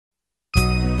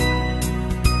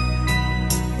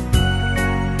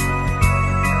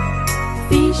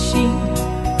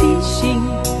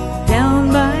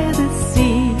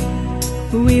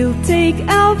take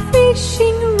our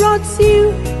fishing rods,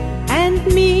 you and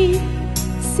me.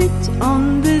 Sit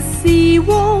on the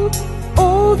seawall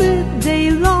all the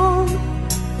day long,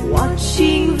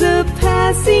 watching the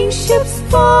passing ships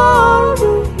far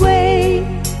away.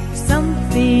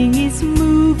 Something is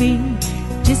moving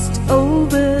just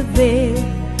over there.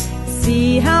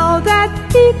 See how that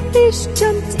big fish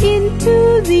jumped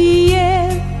into the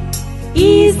air.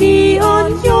 Easy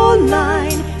on your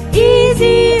line,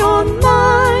 easy on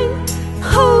mine.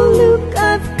 Oh look,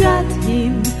 I've got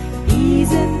him,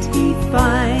 isn't he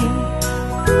fine?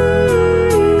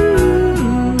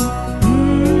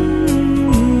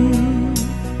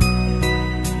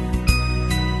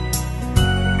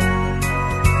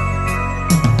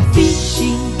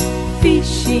 Fishing,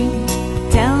 fishing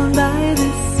down by the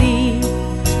sea.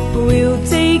 We'll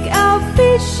take our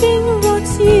fishing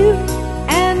rods, you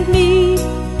and me.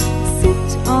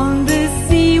 Sit on the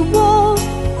seawall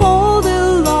all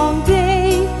the long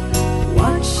day,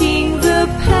 watching the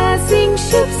passing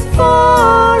ships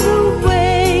far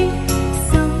away.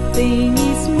 Something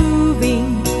is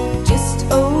moving just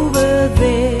over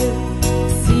there.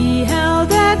 See how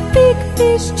that big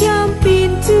fish jump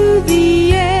into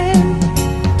the air.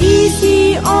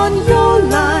 Easy on your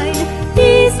line,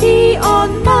 easy on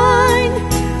mine.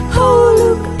 Oh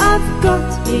look, I've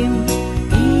got him,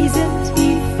 isn't he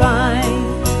fine?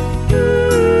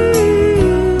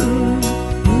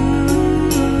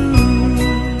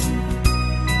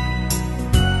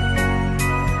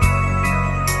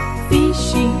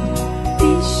 Fishing,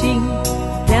 fishing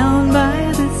down by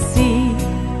the sea.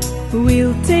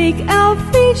 We'll take our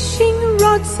fishing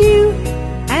rods, you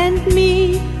and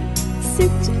me.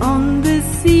 Sit on the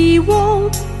seawall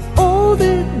all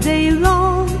the day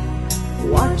long,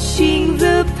 watching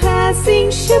the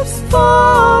passing ships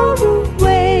far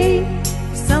away.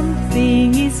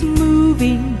 Something is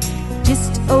moving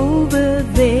just over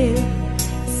there.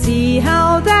 See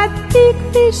how that big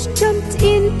fish jumped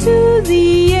into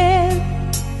the air.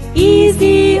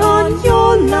 Easy on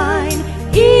your line,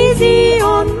 easy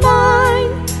on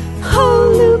mine. Oh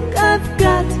look, I've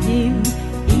got him,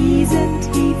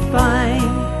 isn't he fine?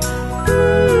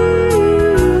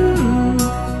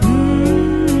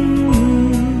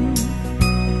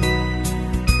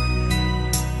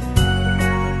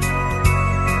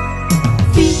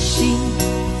 Fishing,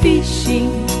 fishing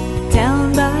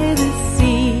down by the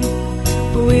sea.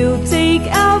 We'll take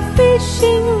our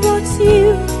fishing rods,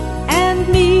 you and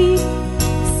me.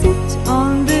 Sit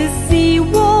on the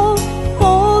seawall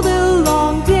all the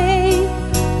long day,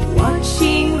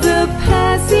 watching the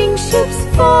passing ships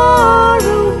far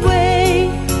away.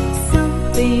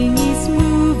 Something is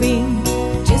moving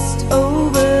just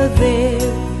over there.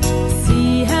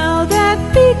 See how that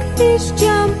big fish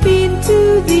jump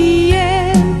into the